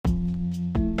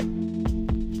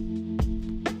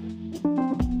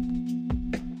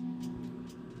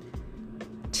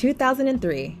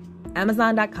2003,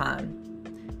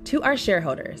 Amazon.com. To our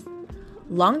shareholders,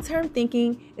 long-term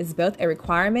thinking is both a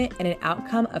requirement and an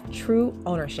outcome of true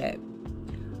ownership.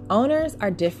 Owners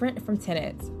are different from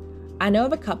tenants. I know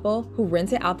of a couple who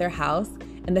rented out their house,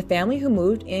 and the family who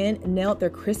moved in nailed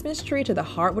their Christmas tree to the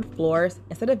hardwood floors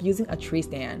instead of using a tree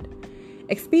stand.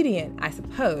 Expedient, I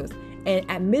suppose, and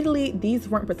admittedly, these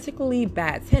weren't particularly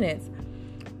bad tenants,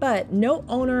 but no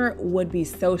owner would be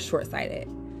so short-sighted.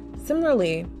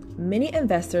 Similarly, many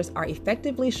investors are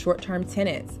effectively short-term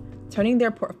tenants, turning their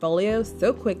portfolios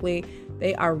so quickly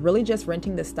they are really just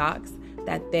renting the stocks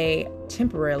that they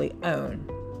temporarily own.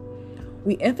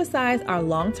 We emphasize our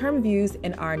long-term views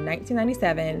in our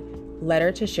 1997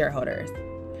 letter to shareholders.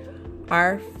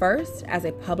 Our first as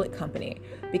a public company,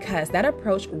 because that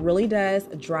approach really does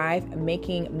drive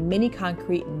making many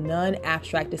concrete,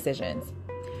 non-abstract decisions.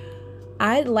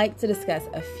 I'd like to discuss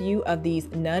a few of these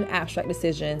non-abstract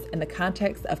decisions in the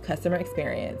context of customer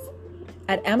experience.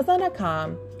 At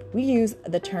Amazon.com, we use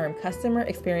the term customer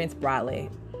experience broadly.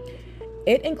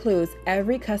 It includes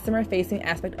every customer-facing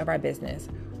aspect of our business,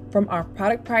 from our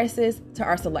product prices to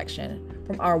our selection,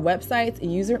 from our website's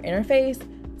user interface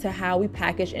to how we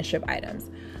package and ship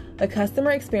items. The customer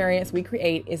experience we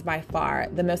create is by far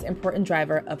the most important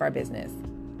driver of our business.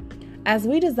 As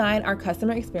we design our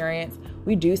customer experience,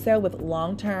 we do so with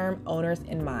long-term owners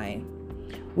in mind.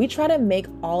 We try to make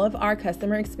all of our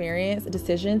customer experience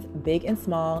decisions, big and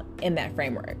small, in that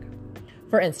framework.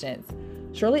 For instance,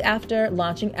 shortly after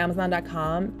launching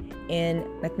Amazon.com in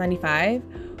 1995,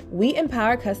 we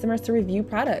empower customers to review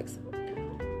products.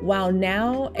 While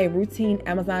now a routine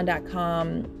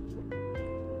Amazon.com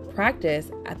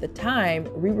practice, at the time,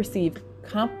 we received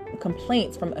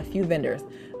complaints from a few vendors,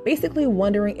 basically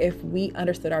wondering if we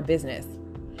understood our business.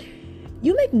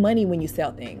 You make money when you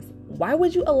sell things. Why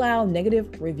would you allow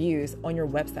negative reviews on your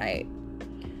website?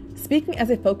 Speaking as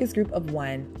a focus group of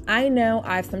one, I know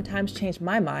I've sometimes changed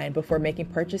my mind before making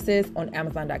purchases on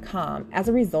Amazon.com as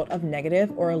a result of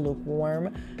negative or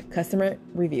lukewarm customer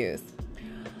reviews.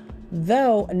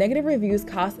 Though negative reviews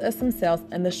cost us some sales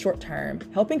in the short term,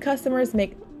 helping customers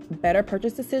make better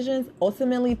purchase decisions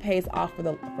ultimately pays off for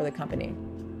the company.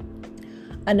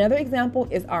 Another example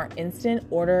is our instant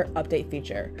order update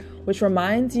feature, which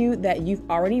reminds you that you've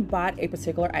already bought a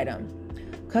particular item.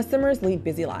 Customers lead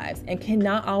busy lives and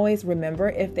cannot always remember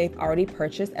if they've already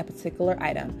purchased a particular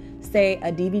item, say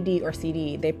a DVD or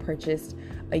CD they purchased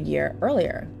a year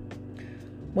earlier.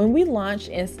 When we launched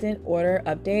Instant Order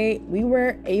Update, we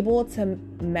were able to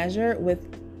measure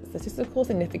with statistical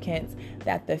significance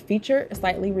that the feature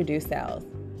slightly reduced sales.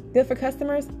 Good for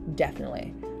customers?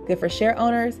 Definitely. Good for share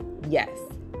owners? Yes,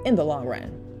 in the long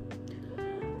run.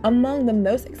 Among the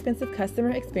most expensive customer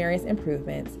experience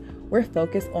improvements, we're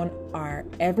focused on our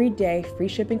everyday free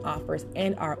shipping offers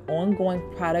and our ongoing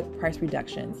product price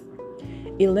reductions.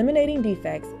 Eliminating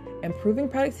defects, improving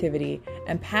productivity,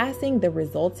 and passing the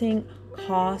resulting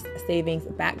cost savings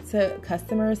back to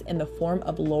customers in the form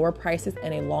of lower prices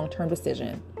and a long-term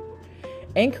decision.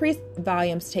 Increased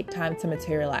volumes take time to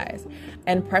materialize,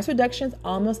 and price reductions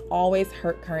almost always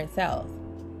hurt current sales.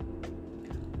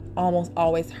 Almost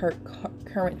always hurt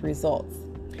current results.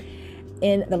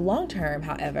 In the long term,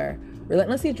 however,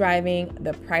 relentlessly driving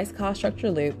the price-cost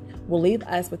structure loop will leave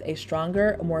us with a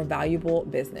stronger, more valuable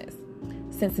business.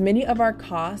 Since many of our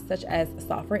costs, such as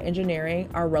software engineering,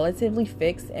 are relatively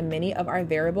fixed and many of our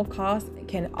variable costs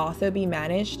can also be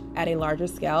managed at a larger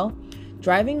scale,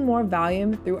 driving more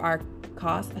volume through our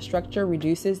cost structure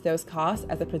reduces those costs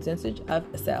as a percentage of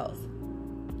sales.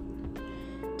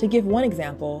 To give one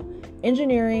example,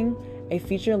 engineering a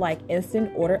feature like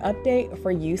Instant Order Update for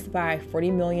use by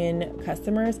 40 million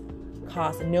customers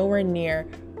costs nowhere near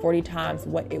 40 times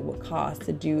what it would cost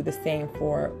to do the same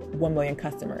for 1 million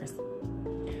customers.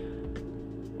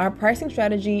 Our pricing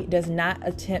strategy does not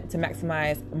attempt to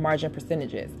maximize margin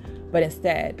percentages, but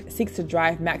instead seeks to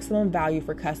drive maximum value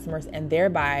for customers and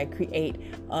thereby create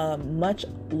a much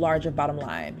larger bottom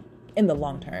line in the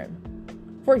long term.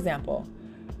 For example,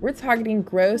 we're targeting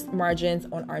gross margins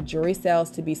on our jewelry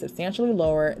sales to be substantially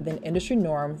lower than industry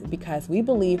norms because we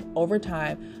believe over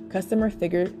time customers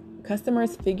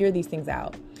figure these things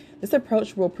out. This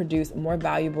approach will produce more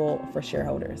valuable for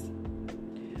shareholders.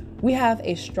 We have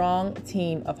a strong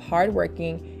team of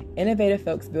hardworking, innovative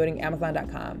folks building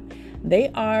Amazon.com. They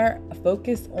are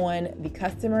focused on the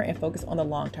customer and focused on the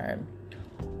long term.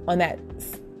 On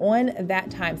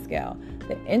that time scale,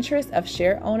 the interests of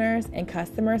share owners and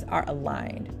customers are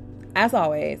aligned. As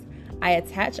always, I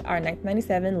attach our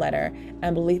 1997 letter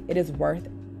and believe it is worth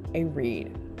a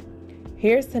read.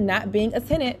 Here's to not being a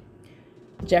tenant.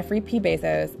 Jeffrey P.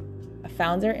 Bezos,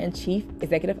 founder and chief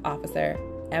executive officer,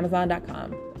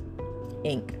 Amazon.com,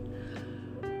 Inc.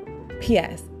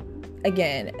 P.S.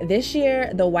 Again, this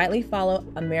year, the widely followed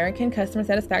American Customer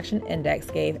Satisfaction Index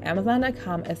gave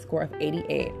Amazon.com a score of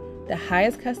 88, the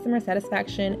highest customer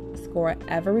satisfaction score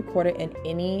ever recorded in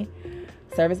any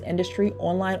service industry,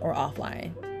 online or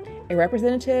offline. A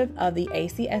representative of the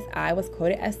ACSI was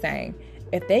quoted as saying,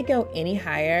 "If they go any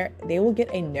higher, they will get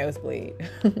a nosebleed."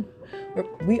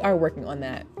 We are working on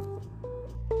that.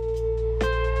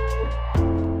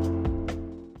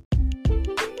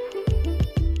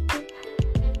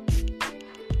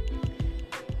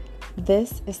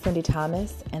 This is Cindy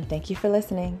Thomas, and thank you for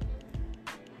listening.